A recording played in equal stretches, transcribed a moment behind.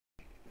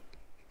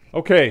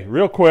Okay,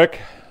 real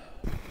quick,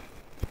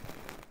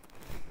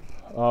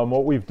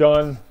 what we've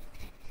done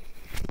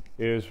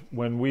is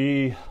when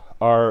we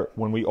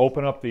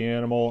open up the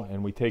animal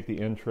and we take the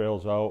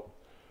entrails out,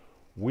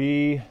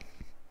 we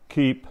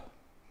keep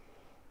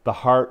the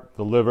heart,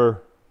 the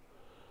liver,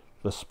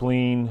 the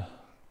spleen,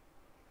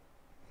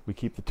 we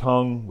keep the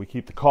tongue, we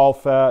keep the caul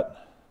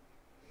fat,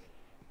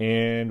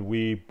 and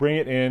we bring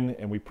it in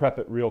and we prep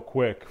it real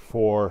quick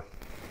for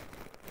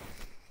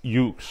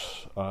use.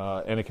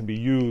 And it can be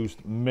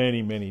used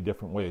many, many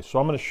different ways. So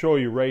I'm going to show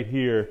you right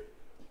here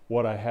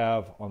what I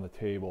have on the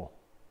table.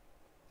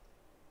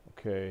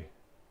 Okay,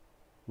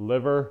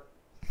 liver.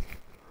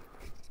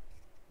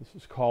 This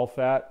is caul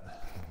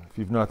fat. If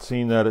you've not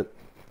seen that, it's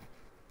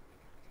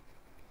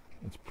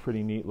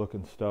pretty neat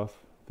looking stuff.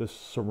 This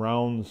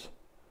surrounds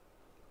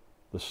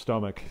the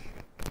stomach,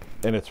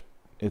 and it's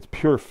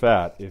pure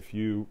fat. If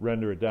you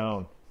render it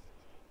down,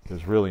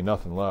 there's really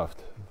nothing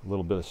left. A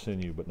little bit of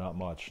sinew, but not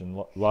much. And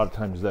a lot of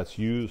times that's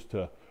used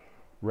to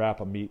wrap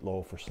a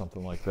meatloaf or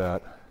something like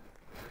that.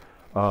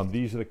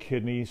 These are the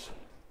kidneys.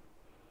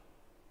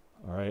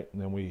 All right,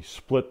 and then we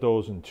split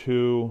those in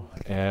two,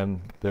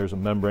 and there's a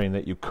membrane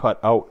that you cut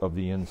out of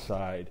the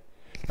inside,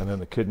 and then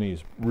the kidney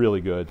is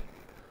really good.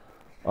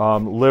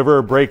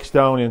 Liver breaks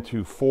down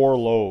into 4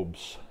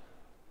 lobes,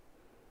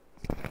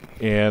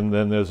 and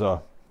then there's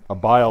a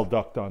bile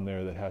duct on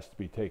there that has to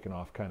be taken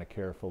off kind of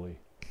carefully.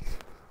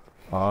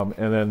 And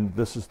then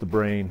this is the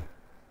brain,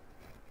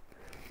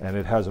 and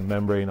it has a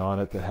membrane on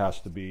it that has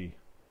to be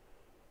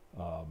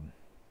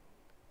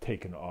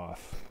taken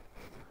off.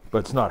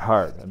 But it's not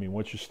hard. I mean,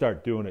 once you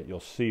start doing it, you'll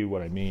see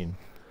what I mean.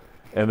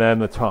 And then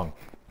the tongue.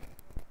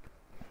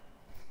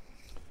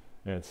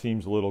 And it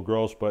seems a little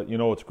gross, but you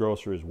know what's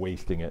grosser is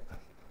wasting it,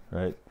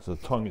 right? So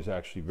the tongue is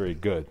actually very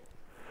good.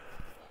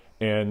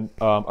 And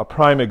a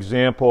prime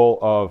example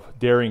of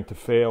daring to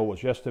fail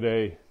was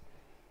yesterday.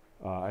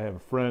 I have a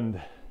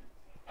friend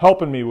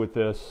helping me with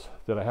this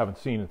that I haven't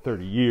seen in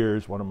 30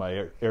 years, one of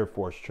my Air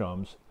Force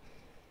chums,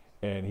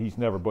 and he's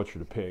never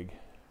butchered a pig.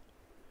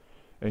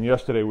 And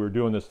yesterday we were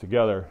doing this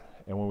together,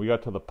 and when we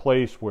got to the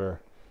place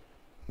where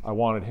I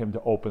wanted him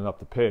to open up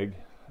the pig,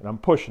 and I'm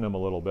pushing him a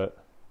little bit,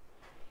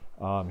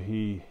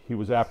 he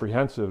was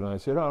apprehensive, and I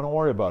said, "Oh, don't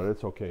worry about it,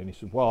 it's okay." And he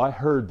said, "Well, I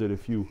heard that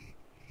if you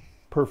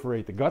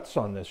perforate the guts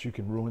on this, you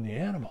can ruin the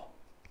animal."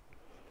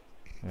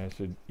 And I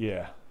said,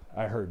 "Yeah,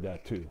 I heard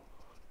that too.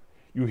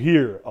 You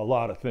hear a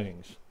lot of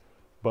things,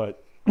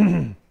 but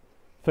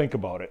think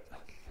about it.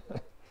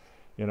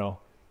 You know,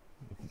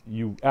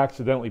 you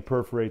accidentally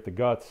perforate the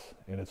guts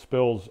and it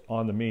spills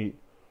on the meat,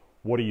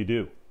 what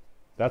do?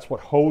 That's what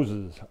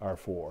hoses are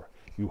for.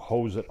 You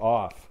hose it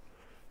off.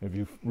 If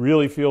you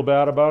really feel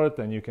bad about it,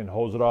 then you can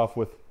hose it off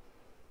with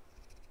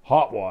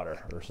hot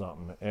water or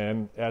something."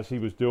 And as he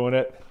was doing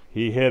it,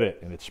 he hit it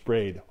and it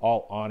sprayed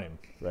all on him,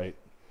 right?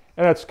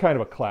 And that's kind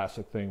of a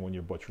classic thing when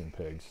you're butchering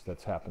pigs.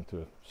 That's happened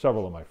to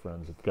several of my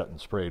friends that have gotten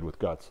sprayed with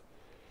guts.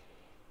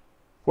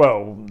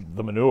 Well,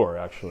 the manure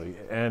actually.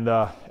 And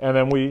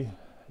then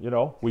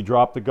we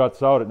dropped the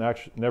guts out. It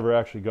never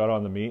actually got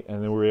on the meat,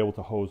 and then we were able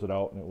to hose it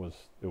out, and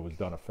it was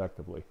done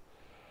effectively.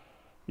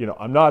 You know,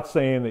 I'm not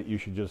saying that you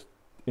should just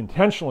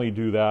intentionally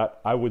do that.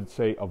 I would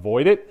say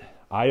avoid it.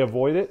 I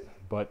avoid it,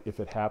 but if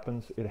it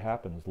happens, it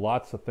happens.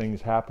 Lots of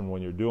things happen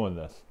when you're doing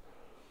this.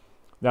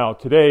 Now,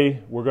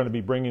 today, we're going to be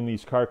bringing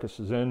these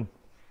carcasses in.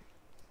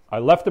 I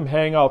left them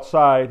hang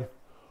outside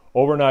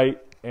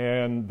overnight,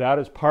 and that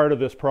is part of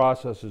this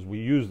process, is we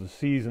use the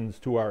seasons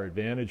to our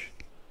advantage.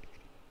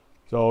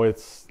 So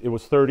it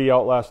was 30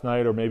 out last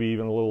night, or maybe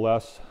even a little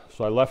less.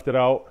 So I left it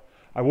out.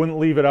 I wouldn't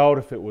leave it out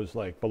if it was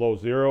like below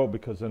 0,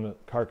 because then the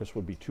carcass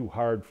would be too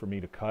hard for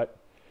me to cut.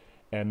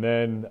 And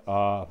then,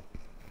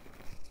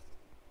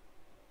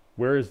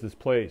 where is this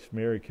place?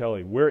 Mary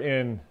Kelly. We're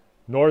in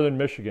northern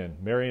Michigan,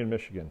 Marion,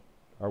 Michigan.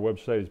 Our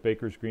website is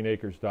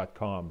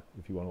bakersgreenacres.com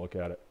if you want to look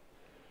at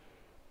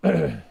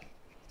it.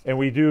 And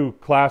we do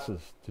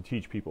classes to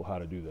teach people how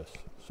to do this.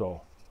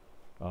 So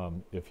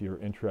if you're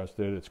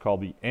interested, it's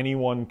called the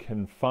Anyone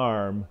Can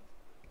Farm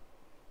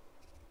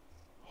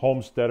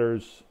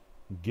Homesteaders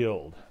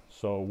Guild.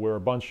 So we're a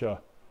bunch of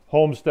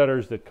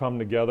homesteaders that come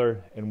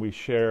together and we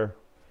share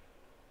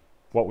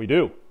what we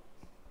do,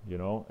 you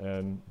know,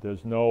 and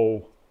there's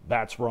no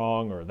that's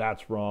wrong or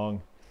that's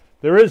wrong.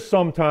 There is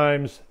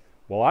sometimes,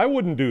 well, I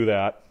wouldn't do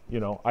that. You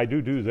know, I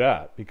do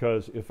that,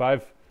 because if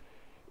I've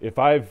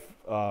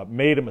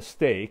made a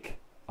mistake,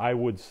 I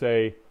would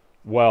say,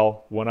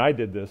 well, when I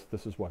did this,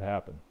 this is what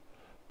happened.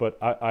 But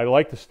I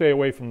like to stay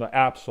away from the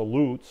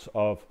absolutes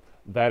of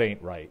that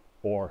ain't right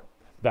or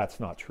that's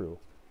not true.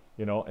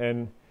 You know,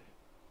 and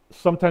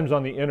sometimes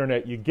on the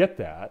internet you get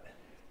that,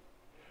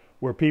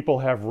 where people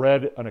have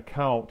read an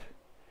account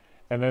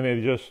and then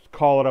they just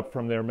call it up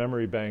from their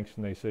memory banks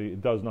and they say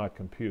it does not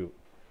compute.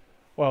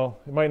 Well,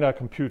 it might not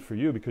compute for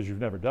you because you've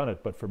never done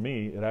it, but for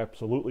me, it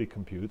absolutely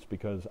computes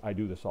because I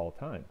do this all the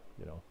time,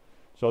 you know.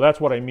 So that's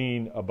what I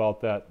mean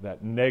about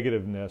that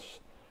negativeness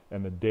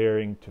and the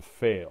daring to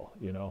fail,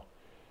 you know.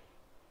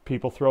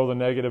 People throw the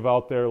negative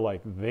out there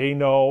like they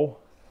know,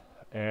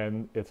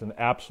 and it's an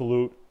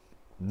absolute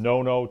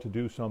no-no to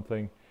do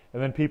something,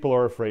 and then people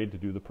are afraid to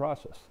do the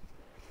process.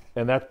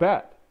 And that's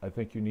bad. I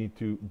think you need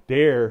to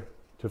dare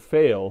to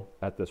fail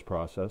at this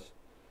process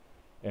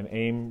and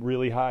aim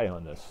really high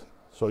on this.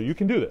 So you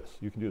can do this.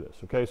 You can do this.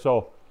 Okay,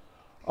 so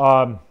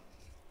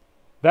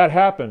that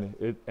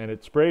happened, and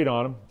it sprayed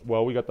on him.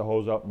 Well, we got the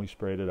hose out and we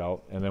sprayed it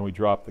out, and then we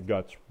dropped the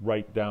guts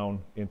right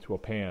down into a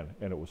pan,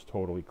 and it was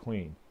totally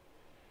clean.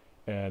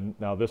 And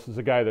now this is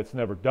a guy that's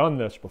never done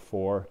this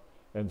before,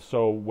 and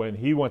so when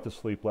he went to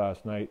sleep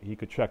last night, he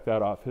could check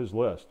that off his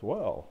list.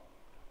 Well,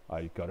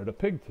 I gutted a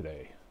pig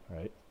today,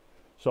 right?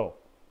 So,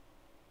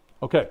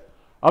 okay,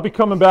 I'll be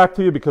coming back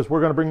to you because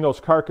we're going to bring those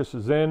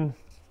carcasses in,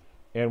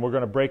 and we're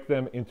going to break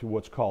them into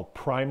what's called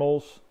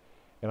primals.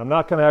 And I'm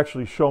not going to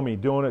actually show me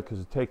doing it because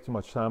it takes too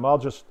much time. I'll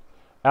just,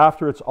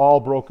 after it's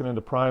all broken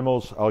into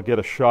primals, I'll get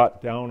a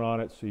shot down on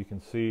it so you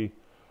can see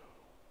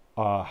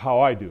how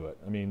I do it.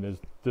 I mean,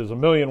 there's a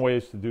million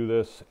ways to do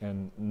this,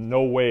 and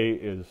no way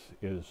is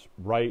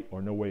right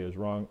or no way is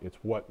wrong. It's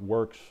what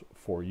works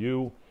for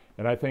you.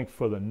 And I think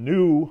for the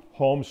new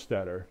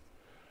homesteader,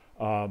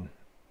 I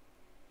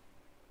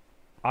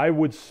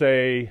would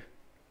say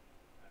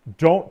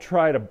don't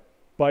try to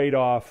bite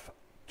off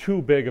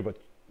too big of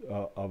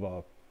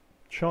a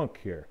chunk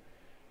here.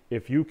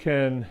 If you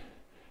can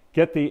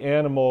get the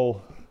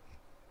animal,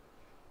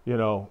 you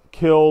know,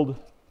 killed,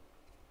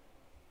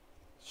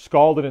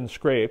 scalded and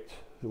scraped,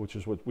 which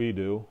is what we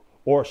do,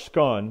 or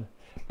skun,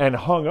 and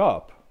hung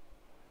up,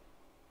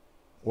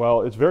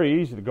 well, it's very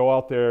easy to go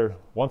out there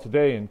once a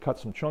day and cut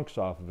some chunks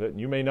off of it. And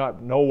you may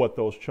not know what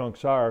those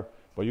chunks are,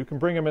 but you can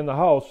bring them in the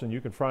house and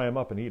you can fry them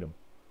up and eat them.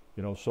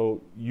 You know,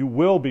 so you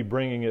will be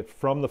bringing it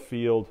from the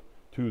field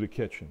to the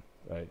kitchen,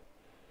 right?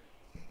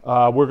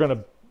 We're going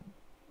to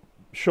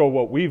show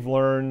what we've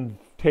learned,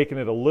 taking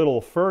it a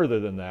little further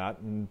than that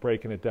and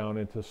breaking it down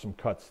into some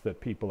cuts that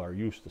people are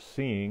used to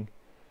seeing,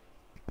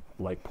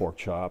 like pork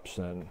chops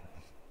and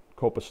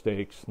copa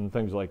steaks and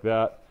things like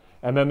that.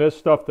 And then there's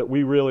stuff that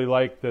we really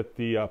like that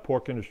the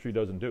pork industry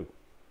doesn't do.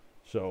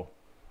 So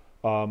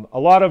a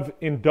lot of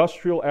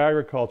industrial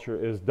agriculture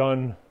is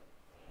done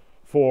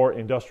for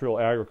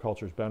industrial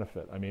agriculture's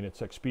benefit. I mean,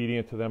 it's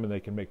expedient to them and they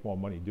can make more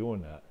money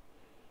doing that.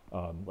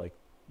 Like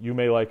you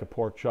may like a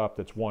pork chop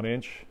that's 1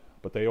 inch,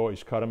 but they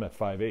always cut them at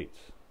 5/8.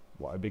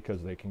 Why?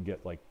 Because they can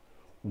get like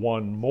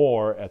one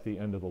more at the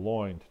end of the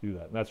loin to do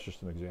that. And that's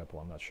just an example.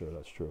 I'm not sure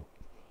that's true.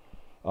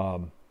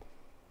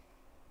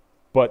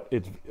 But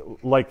it's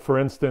like, for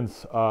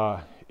instance,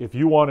 if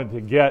you wanted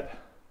to get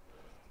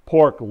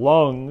pork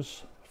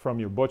lungs from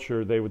your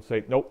butcher, they would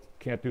say, nope,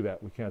 can't do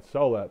that. We can't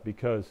sell that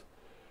because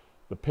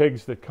the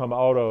pigs that come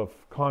out of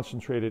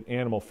concentrated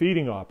animal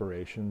feeding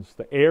operations,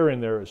 the air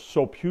in there is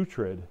so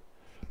putrid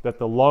that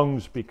the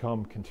lungs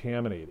become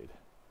contaminated.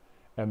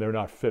 And they're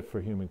not fit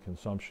for human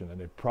consumption, and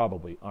they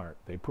probably aren't.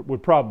 They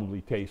would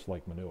probably taste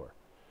like manure.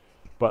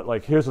 But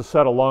like, here's a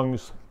set of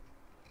lungs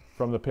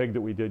from the pig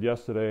that we did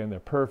yesterday, and they're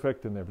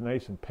perfect, and they're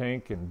nice and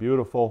pink and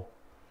beautiful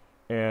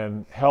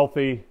and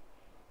healthy,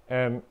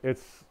 and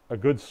it's a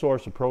good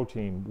source of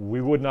protein. We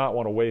would not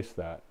want to waste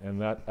that,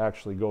 and that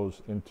actually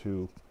goes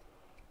into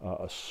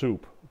a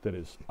soup that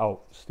is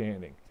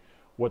outstanding.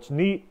 What's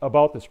neat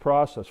about this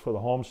process for the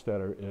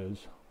homesteader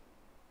is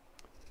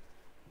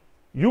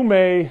you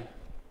may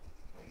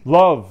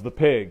love the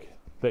pig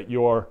that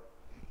you're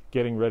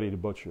getting ready to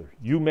butcher.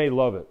 You may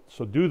love it.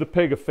 So do the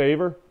pig a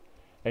favor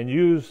and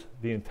use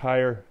the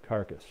entire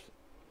carcass.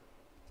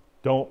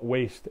 Don't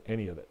waste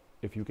any of it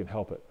if you can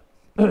help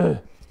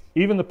it.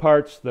 Even the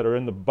parts that are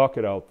in the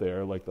bucket out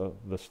there, like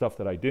the stuff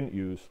that I didn't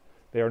use,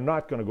 they are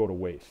not going to go to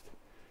waste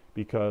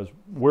because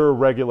we're a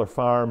regular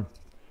farm.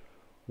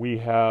 We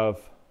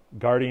have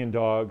guardian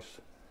dogs,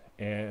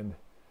 and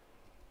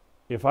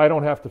if I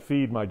don't have to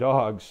feed my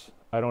dogs,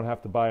 I don't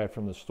have to buy it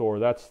from the store.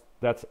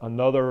 That's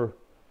another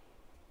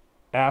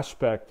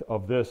aspect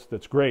of this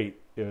that's great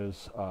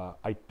is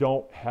I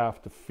don't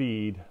have to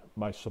feed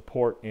my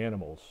support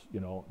animals. You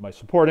know, my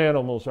support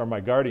animals are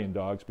my guardian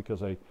dogs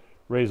because I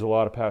raise a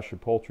lot of pasture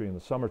poultry in the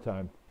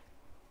summertime.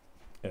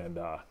 And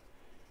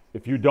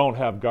if you don't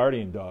have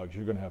guardian dogs,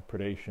 you're going to have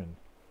predation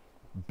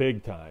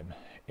big time.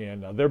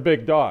 And they're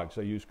big dogs.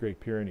 I use Great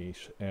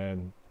Pyrenees,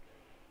 and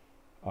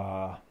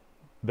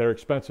they're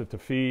expensive to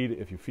feed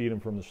if you feed them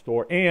from the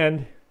store.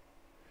 And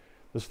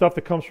the stuff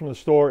that comes from the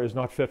store is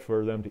not fit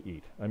for them to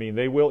eat. I mean,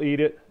 they will eat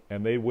it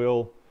and they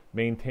will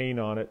maintain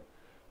on it,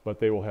 but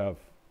they will have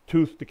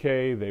tooth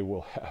decay. They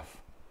will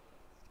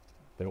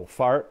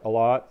fart a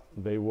lot.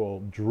 They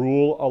will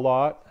drool a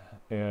lot.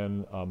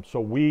 And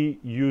so we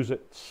use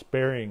it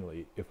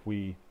sparingly. If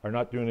we are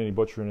not doing any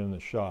butchering in the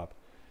shop,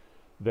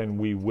 then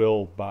we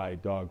will buy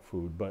dog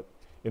food. But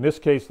in this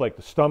case, like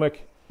the stomach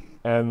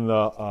and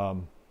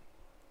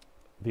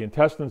the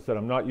intestines that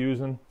I'm not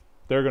using,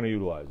 they're going to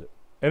utilize it.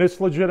 And it's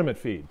legitimate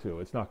feed, too.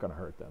 It's not going to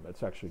hurt them.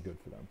 It's actually good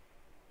for them.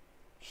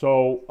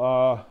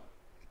 So,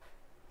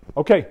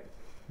 okay,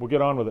 we'll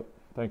get on with it.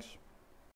 Thanks.